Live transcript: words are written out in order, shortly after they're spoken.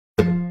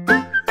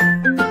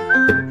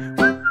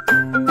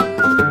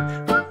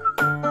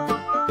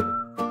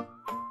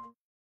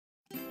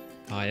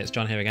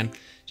John here again.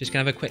 Just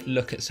going to have a quick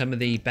look at some of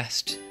the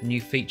best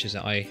new features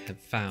that I have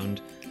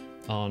found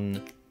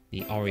on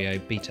the Oreo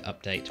beta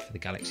update for the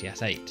Galaxy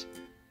S8.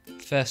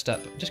 First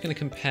up, I'm just going to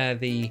compare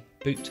the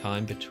boot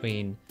time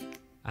between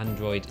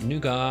Android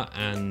Nougat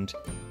and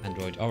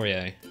Android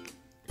Oreo.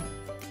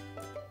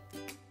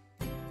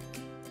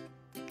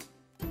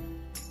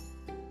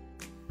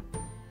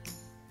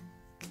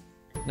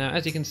 Now,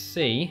 as you can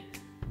see,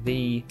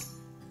 the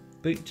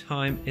boot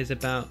time is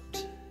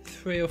about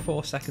 3 or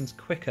 4 seconds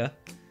quicker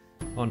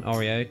on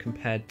Oreo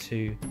compared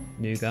to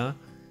Nougat.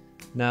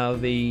 Now,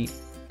 the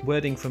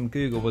wording from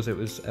Google was it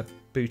was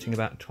booting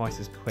about twice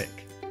as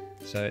quick,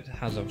 so it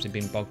has obviously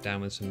been bogged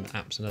down with some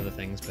apps and other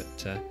things,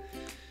 but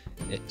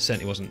it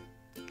certainly wasn't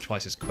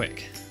twice as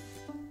quick.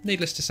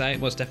 Needless to say, it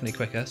was definitely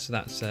quicker, so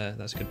that's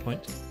a good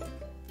point.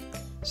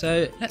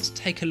 So let's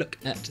take a look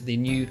at the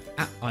new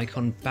app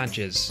icon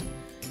badges.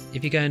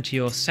 If you go into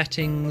your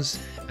settings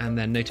and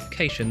then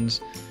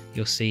notifications,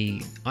 you'll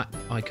see app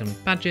icon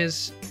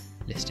badges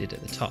listed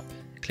at the top.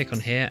 Click on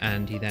here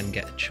and you then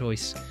get a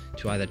choice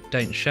to either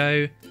don't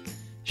show,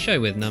 show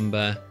with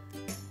number,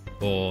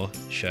 or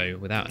show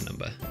without a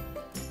number.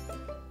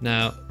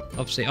 Now,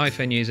 obviously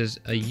iPhone users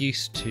are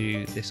used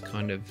to this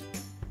kind of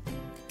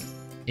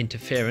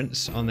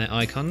interference on their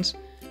icons.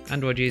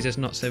 Android users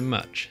not so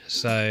much,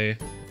 so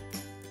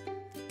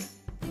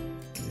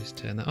just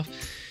turn that off.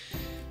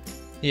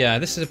 Yeah,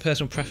 this is a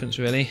personal preference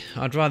really.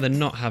 I'd rather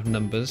not have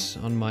numbers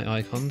on my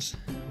icons,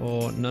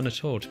 or none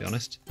at all to be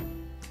honest.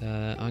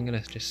 I'm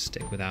going to just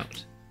stick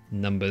without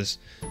numbers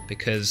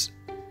because,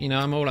 you know,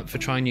 I'm all up for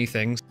trying new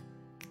things.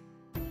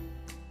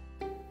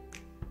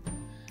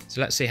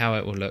 So let's see how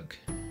it will look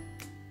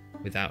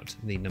without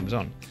the numbers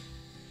on.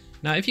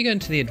 Now, if you go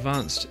into the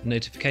advanced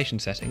notification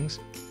settings,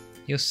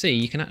 you'll see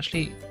you can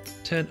actually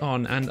turn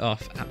on and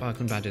off app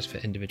icon badges for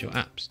individual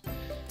apps.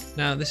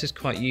 Now, this is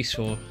quite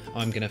useful,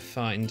 I'm going to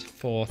find,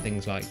 for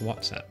things like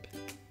WhatsApp.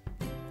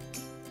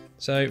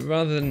 So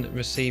rather than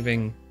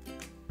receiving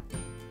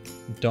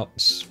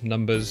dots,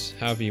 numbers,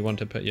 however you want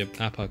to put your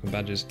app icon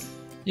badges,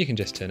 you can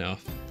just turn it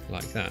off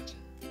like that.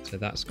 So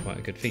that's quite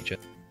a good feature.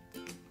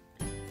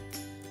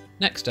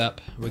 Next up,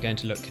 we're going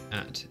to look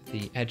at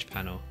the Edge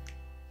panel.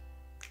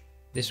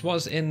 This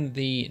was in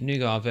the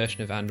Nougat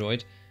version of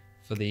Android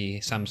for the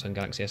Samsung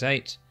Galaxy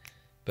S8,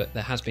 but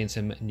there has been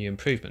some new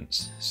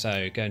improvements.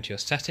 So go into your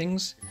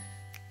settings,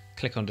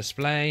 click on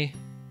display,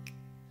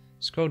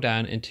 scroll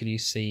down until you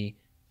see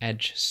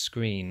Edge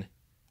screen.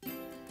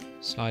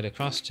 Slide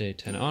across to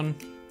turn it on,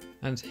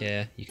 and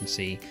here you can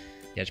see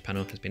the Edge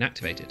panel has been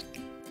activated.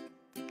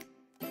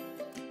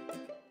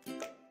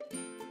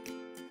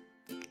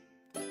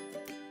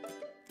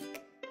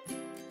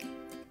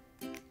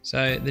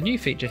 So the new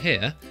feature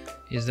here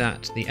is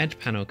that the Edge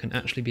panel can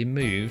actually be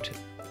moved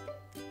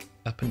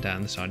up and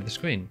down the side of the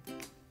screen,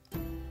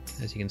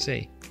 as you can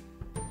see.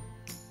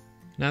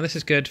 Now this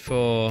is good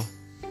for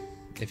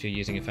if you're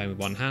using a phone with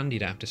one hand, you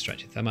don't have to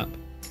stretch your thumb up.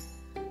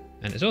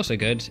 And it's also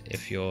good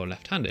if you're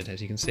left-handed.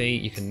 As you can see,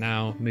 you can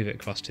now move it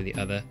across to the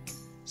other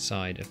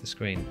side of the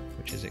screen,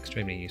 which is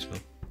extremely useful.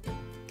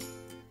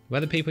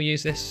 Whether people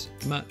use this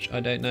much, I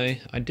don't know.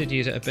 I did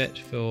use it a bit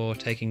for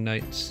taking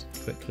notes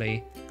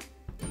quickly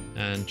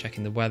and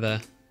checking the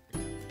weather,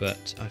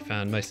 but I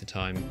found most of the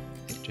time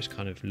it just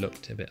kind of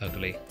looked a bit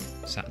ugly,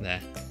 sat there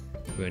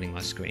ruining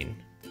my screen.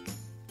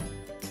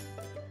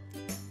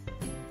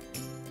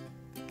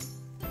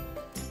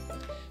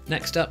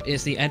 Next up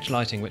is the edge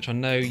lighting, which I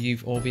know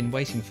you've all been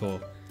waiting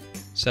for.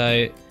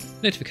 So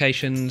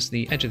notifications,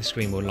 the edge of the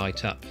screen will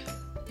light up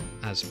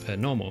as per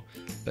normal,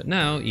 but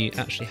now you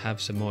actually have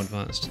some more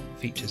advanced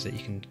features that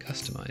you can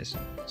customize.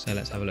 So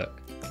let's have a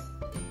look.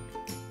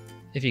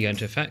 If you go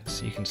into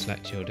effects, you can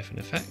select your different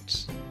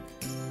effects.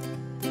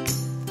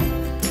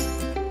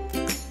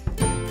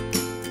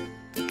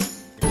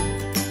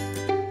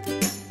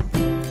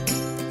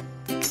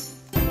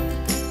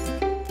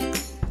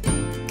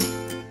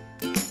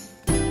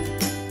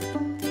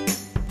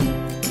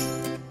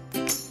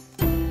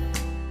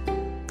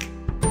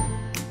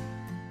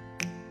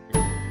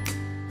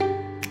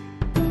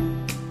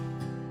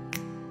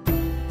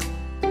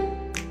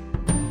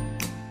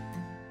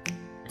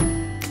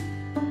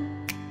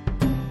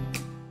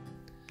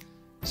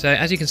 So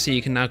as you can see,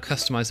 you can now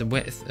customize the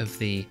width of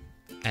the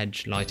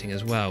edge lighting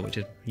as well, which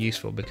is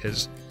useful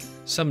because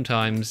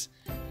sometimes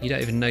you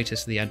don't even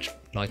notice the edge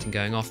lighting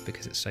going off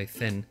because it's so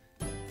thin.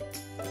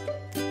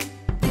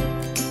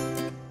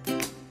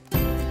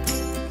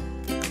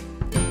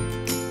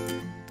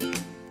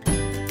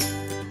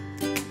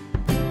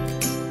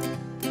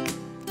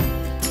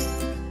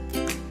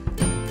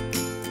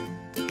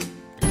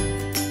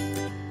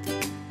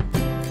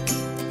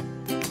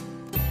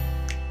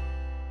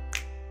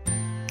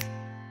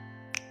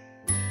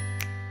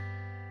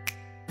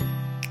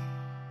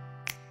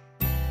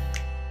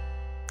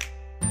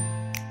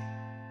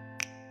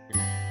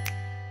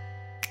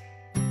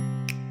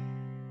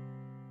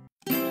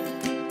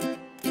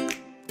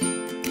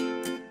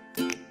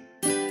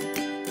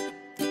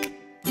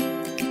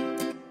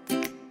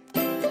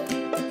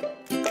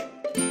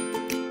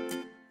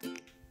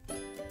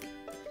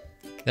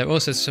 There are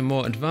also some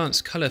more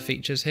advanced colour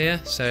features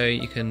here, so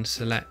you can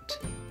select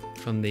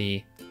from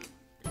the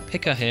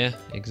picker here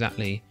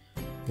exactly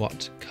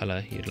what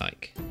colour you'd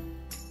like.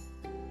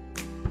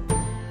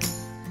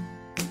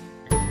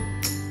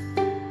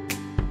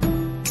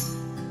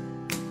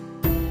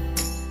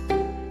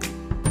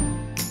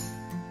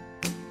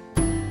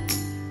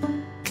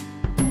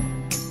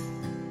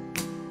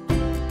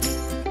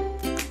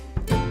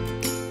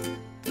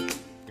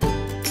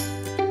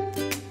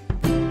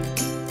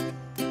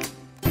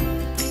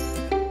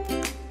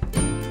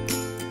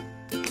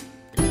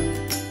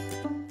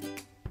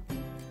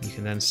 You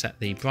can then set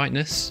the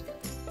brightness.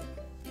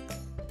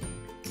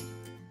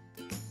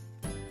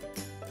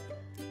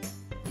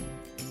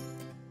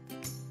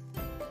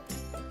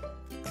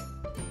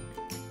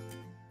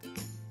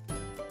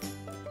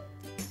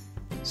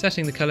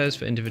 Setting the colours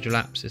for individual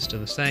apps is still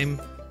the same.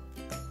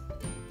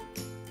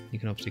 You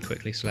can obviously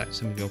quickly select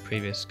some of your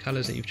previous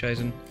colours that you've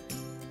chosen,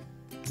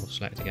 or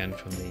select again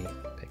from the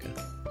picker.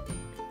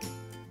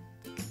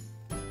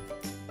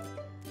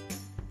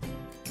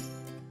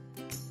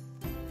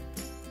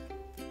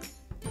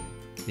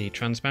 The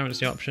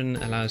transparency option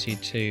allows you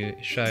to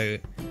show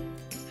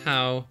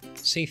how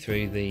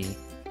see-through the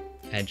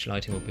edge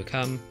lighting will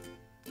become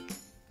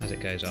as it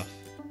goes off.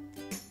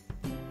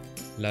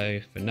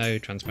 Low for no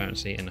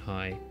transparency and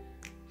high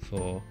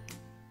for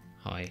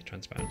high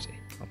transparency,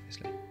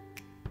 obviously.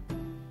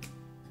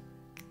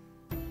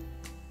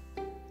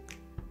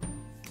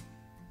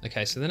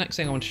 Okay, so the next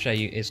thing I want to show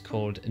you is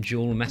called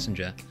Dual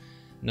Messenger.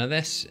 Now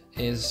this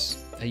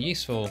is a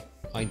useful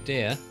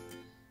idea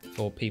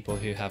for people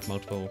who have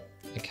multiple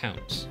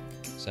accounts.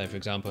 So for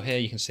example here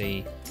you can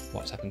see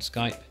WhatsApp and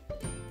Skype.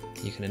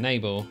 You can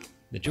enable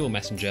the Dual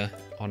Messenger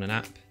on an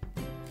app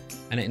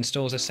and it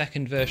installs a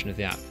second version of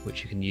the app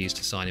which you can use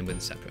to sign in with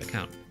a separate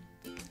account.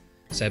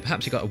 So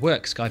perhaps you've got a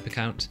work Skype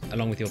account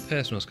along with your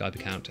personal Skype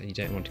account and you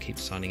don't want to keep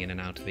signing in and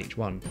out of each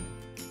one.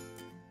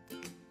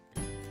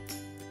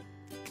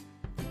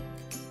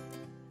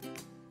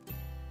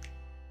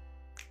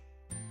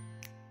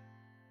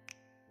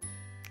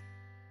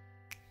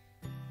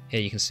 Here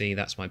you can see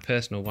that's my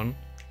personal one,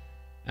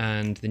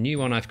 and the new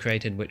one I've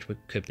created, which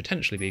could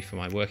potentially be for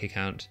my work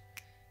account,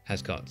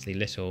 has got the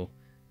little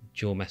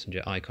Dual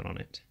Messenger icon on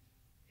it.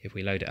 If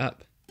we load it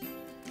up,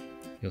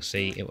 you'll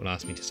see it will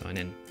ask me to sign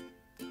in.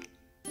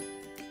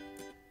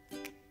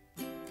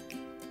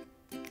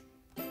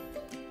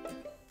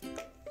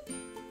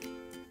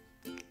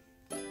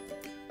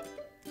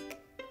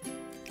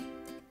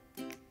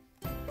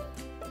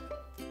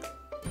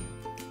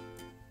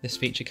 This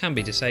feature can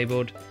be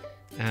disabled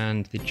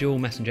and the Dual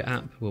Messenger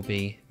app will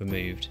be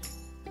removed.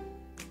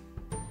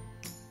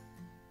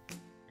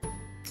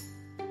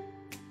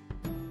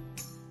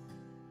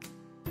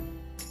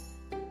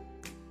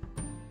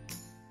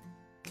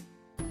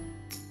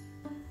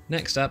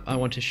 Next up, I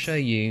want to show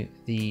you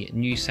the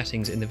new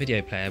settings in the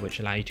video player which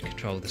allow you to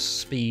control the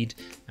speed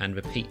and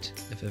repeat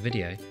of a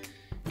video.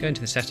 Go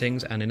into the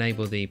settings and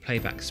enable the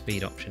playback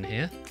speed option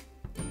here.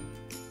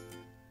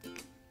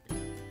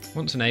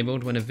 Once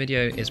enabled, when a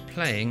video is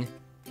playing,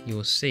 you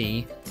will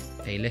see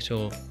a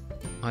little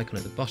icon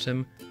at the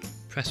bottom.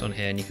 Press on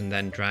here and you can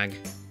then drag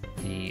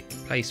the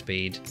play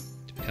speed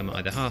to become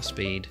either half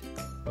speed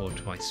or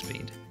twice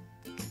speed.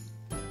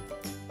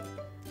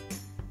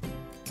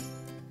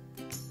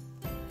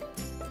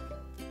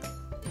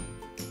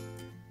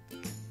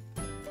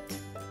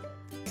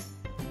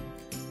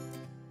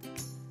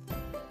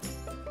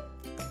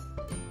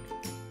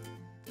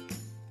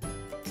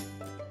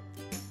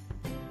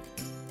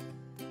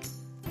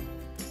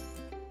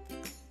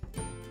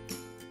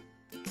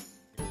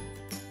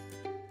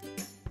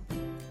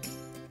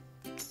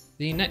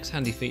 The next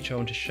handy feature I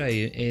want to show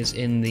you is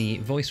in the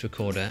voice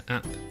recorder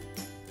app.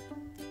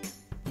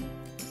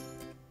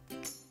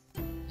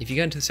 If you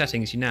go into the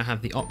settings, you now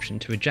have the option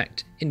to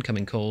reject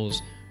incoming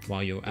calls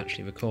while you're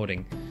actually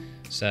recording.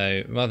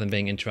 So rather than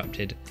being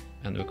interrupted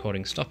and the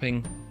recording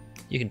stopping,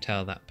 you can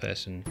tell that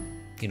person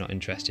you're not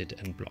interested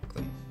and block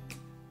them.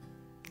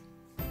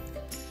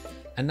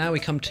 And now we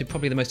come to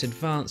probably the most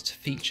advanced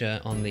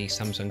feature on the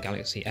Samsung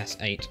Galaxy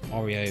S8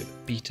 Oreo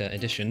Beta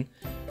Edition,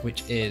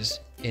 which is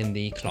in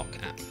the clock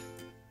app.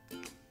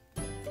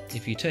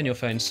 If you turn your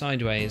phone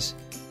sideways,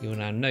 you will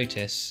now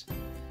notice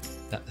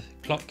that the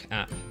clock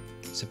app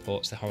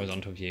supports the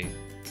horizontal view.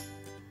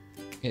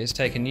 It has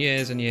taken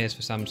years and years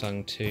for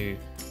Samsung to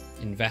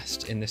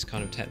invest in this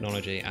kind of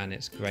technology, and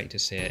it's great to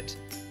see it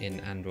in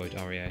Android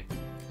Oreo.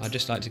 I'd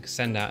just like to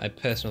send out a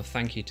personal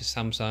thank you to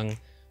Samsung,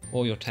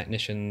 all your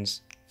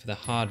technicians, for the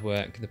hard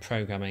work, the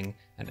programming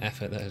and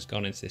effort that has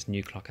gone into this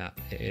new clock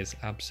app. It is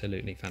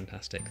absolutely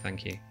fantastic.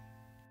 Thank you.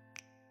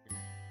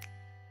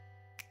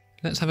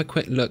 Let's have a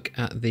quick look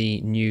at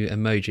the new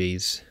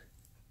emojis.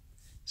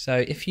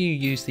 So if you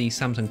use the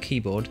Samsung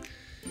keyboard,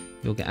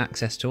 you'll get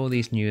access to all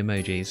these new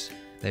emojis.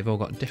 They've all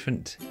got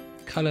different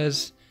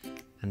colours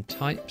and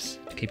types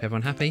to keep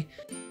everyone happy.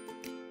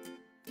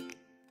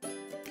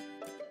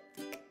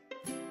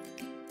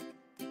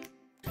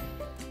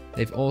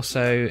 They've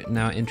also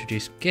now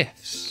introduced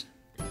gifs.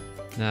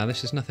 Now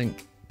this is nothing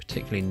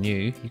particularly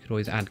new, you could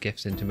always add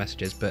gifs into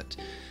messages, but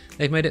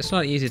they've made it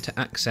slightly easier to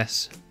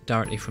access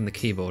directly from the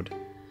keyboard.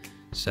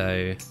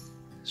 So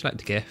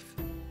select a gif,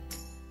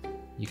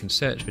 you can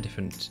search for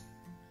different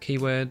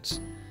keywords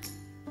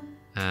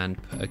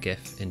and put a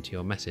gif into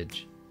your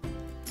message.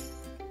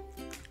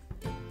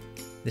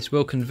 This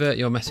will convert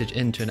your message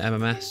into an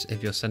MMS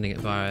if you're sending it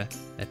via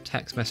a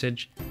text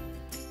message,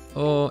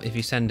 or if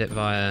you send it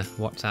via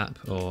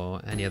WhatsApp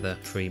or any other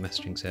free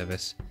messaging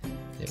service,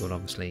 it will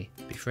obviously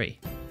be free.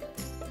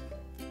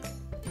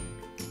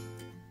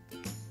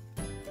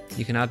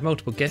 You can add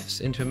multiple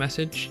gifs into a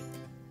message,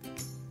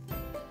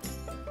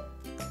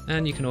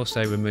 and you can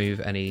also remove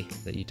any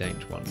that you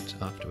don't want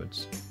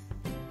afterwards.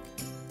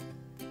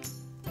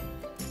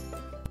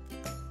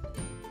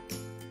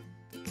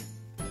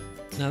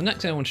 Now the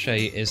next thing I want to show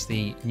you is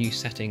the new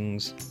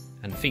settings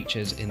and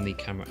features in the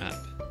camera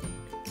app.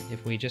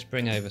 If we just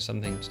bring over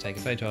something to take a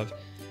photo of,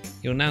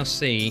 you'll now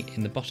see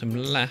in the bottom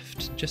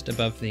left, just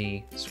above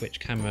the switch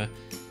camera,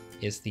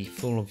 is the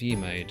full view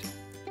mode.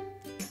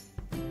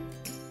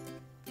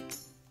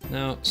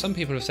 Now some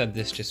people have said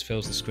this just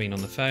fills the screen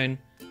on the phone,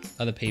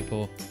 other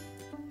people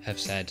have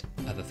said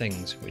other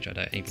things which I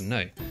don't even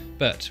know.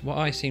 But what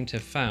I seem to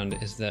have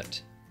found is that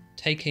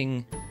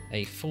taking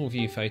a full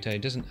view photo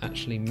doesn't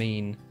actually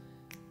mean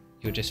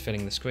you're just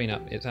filling the screen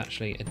up, it's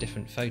actually a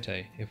different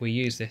photo. If we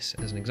use this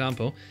as an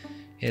example,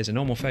 here's a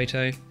normal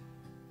photo,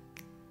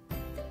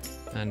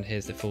 and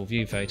here's the full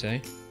view photo.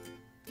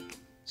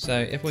 So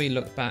if we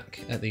look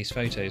back at these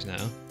photos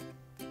now,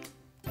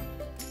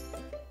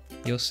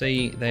 you'll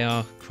see they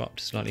are cropped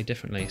slightly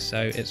differently.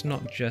 So it's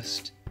not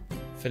just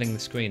filling the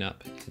screen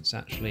up, it's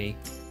actually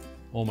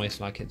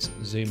almost like it's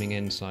zooming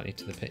in slightly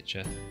to the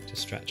picture to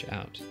stretch it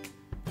out.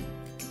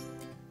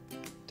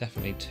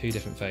 Definitely two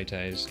different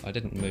photos. I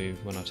didn't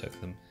move when I took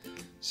them,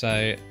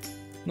 so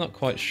not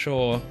quite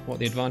sure what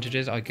the advantage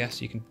is. I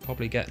guess you can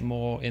probably get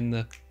more in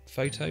the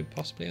photo,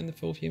 possibly in the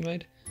full view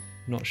mode.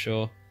 Not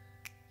sure,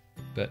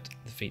 but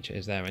the feature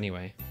is there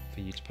anyway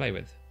for you to play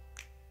with.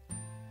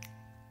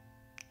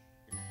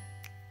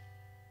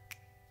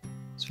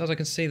 As far as I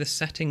can see, the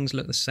settings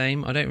look the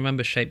same. I don't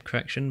remember shape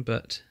correction,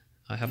 but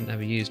I haven't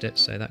ever used it,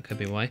 so that could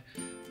be why.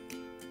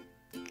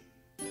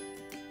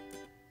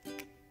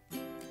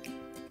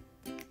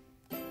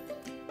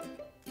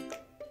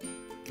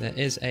 There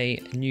is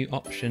a new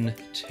option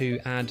to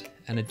add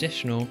an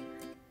additional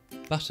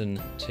button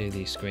to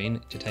the screen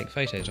to take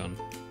photos on.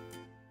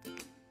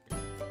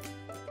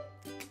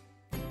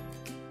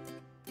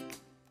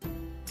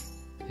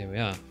 Here we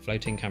are,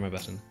 floating camera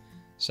button.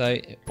 So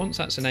once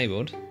that's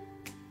enabled,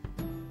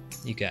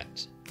 you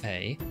get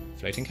a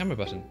floating camera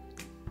button.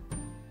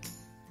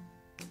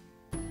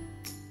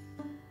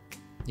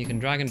 You can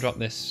drag and drop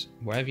this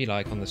wherever you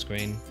like on the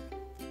screen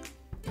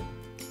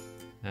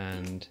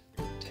and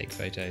take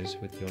photos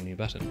with your new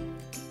button.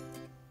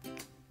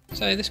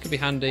 So this could be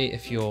handy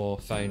if your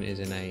phone is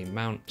in a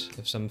mount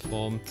of some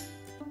form,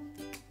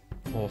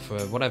 or for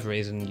whatever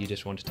reason you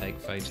just want to take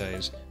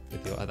photos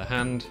with your other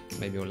hand,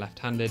 maybe you're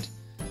left-handed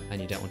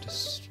and you don't want to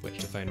switch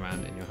the phone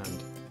around in your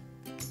hand.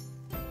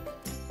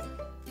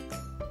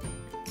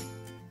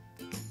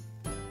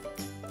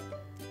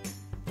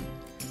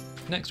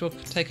 Next we'll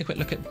take a quick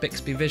look at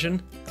Bixby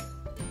Vision.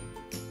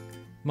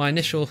 My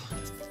initial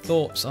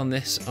thoughts on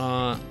this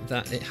are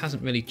that it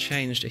hasn't really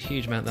changed a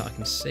huge amount that I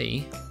can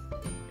see,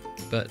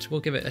 but we'll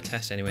give it a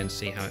test anyway and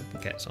see how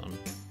it gets on.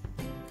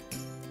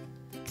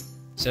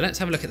 So let's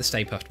have a look at the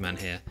Stay Puft Man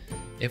here.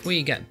 If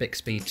we get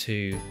Bixby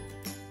to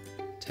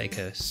take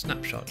a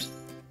snapshot.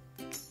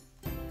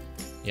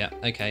 Yeah,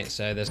 okay,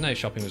 so there's no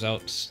shopping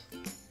results.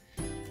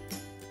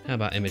 How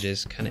about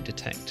images? Can it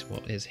detect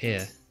what is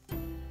here?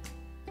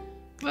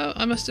 Well,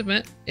 I must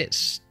admit,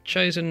 it's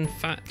chosen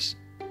fat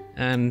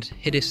and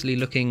hideously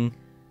looking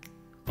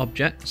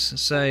objects,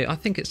 so I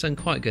think it's done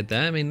quite good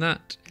there. I mean,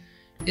 that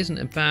isn't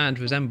a bad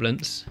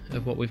resemblance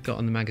of what we've got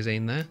on the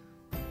magazine there.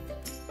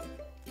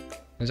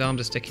 His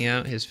arms are sticking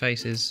out, his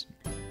face is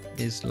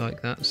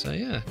like that, so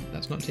yeah,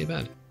 that's not too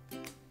bad.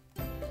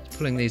 Just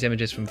pulling these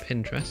images from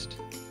Pinterest.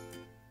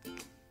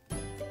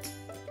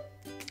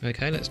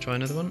 Okay, let's try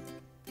another one.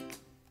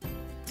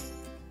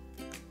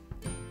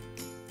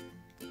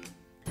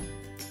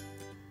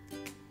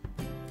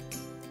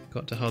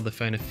 Got to hold the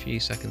phone a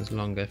few seconds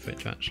longer for it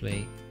to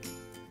actually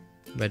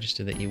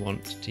register that you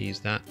want to use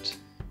that.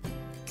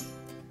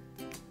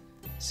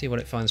 See what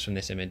it finds from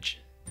this image.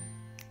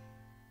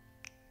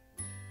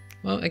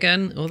 Well,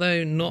 again,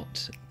 although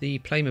not the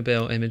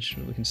Playmobil image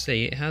that we can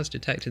see, it has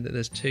detected that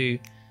there's two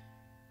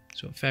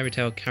sort of fairy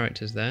tale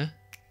characters there.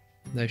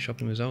 No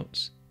shopping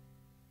results.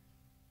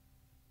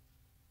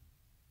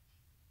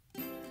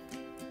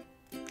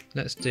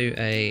 Let's do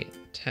a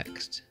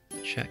text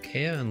check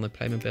here on the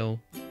Playmobil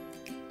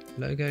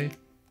logo.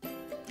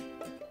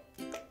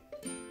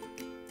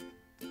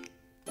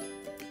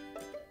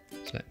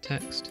 Select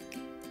text.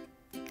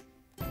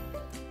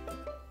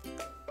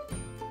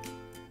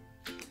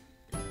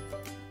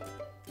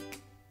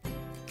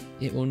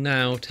 It will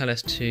now tell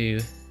us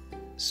to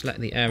select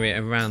the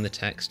area around the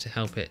text to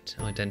help it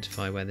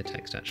identify where the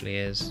text actually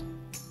is.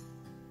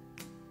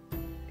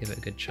 Give it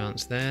a good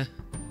chance there.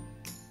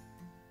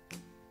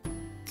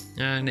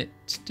 And it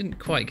didn't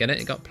quite get it,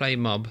 it got play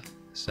mob,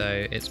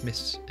 so it's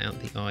missed out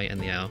the I and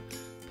the L,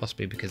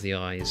 possibly because the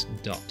I's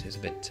dot is a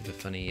bit of a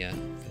funny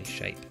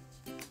shape.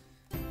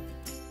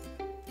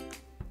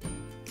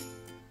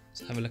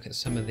 Let's have a look at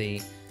some of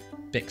the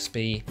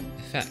Bixby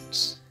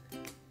effects.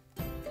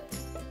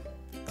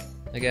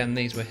 Again,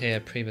 these were here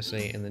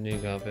previously in the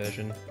Nougat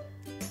version.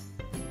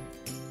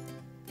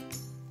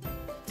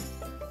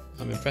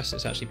 I'm impressed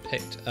it's actually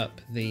picked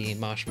up the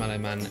Marshmallow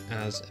Man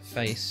as a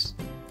face,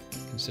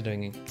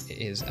 considering it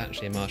is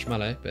actually a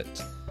marshmallow,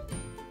 but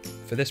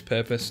for this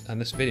purpose and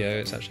this video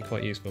it's actually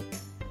quite useful.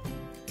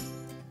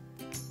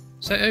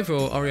 So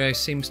overall, Oreo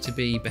seems to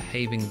be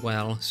behaving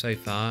well so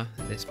far,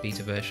 this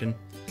beta version.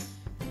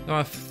 There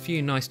are a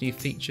few nice new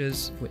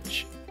features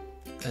which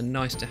are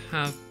nice to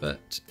have,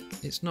 but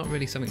it's not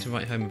really something to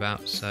write home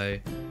about, so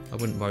I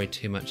wouldn't worry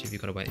too much if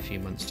you've got to wait a few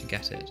months to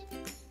get it.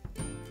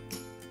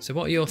 So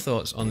what are your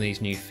thoughts on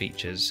these new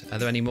features? Are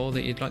there any more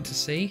that you'd like to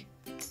see?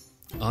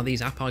 Are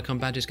these app icon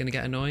badges going to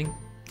get annoying?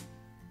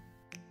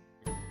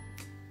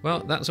 Well,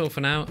 that's all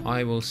for now.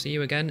 I will see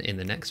you again in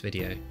the next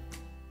video.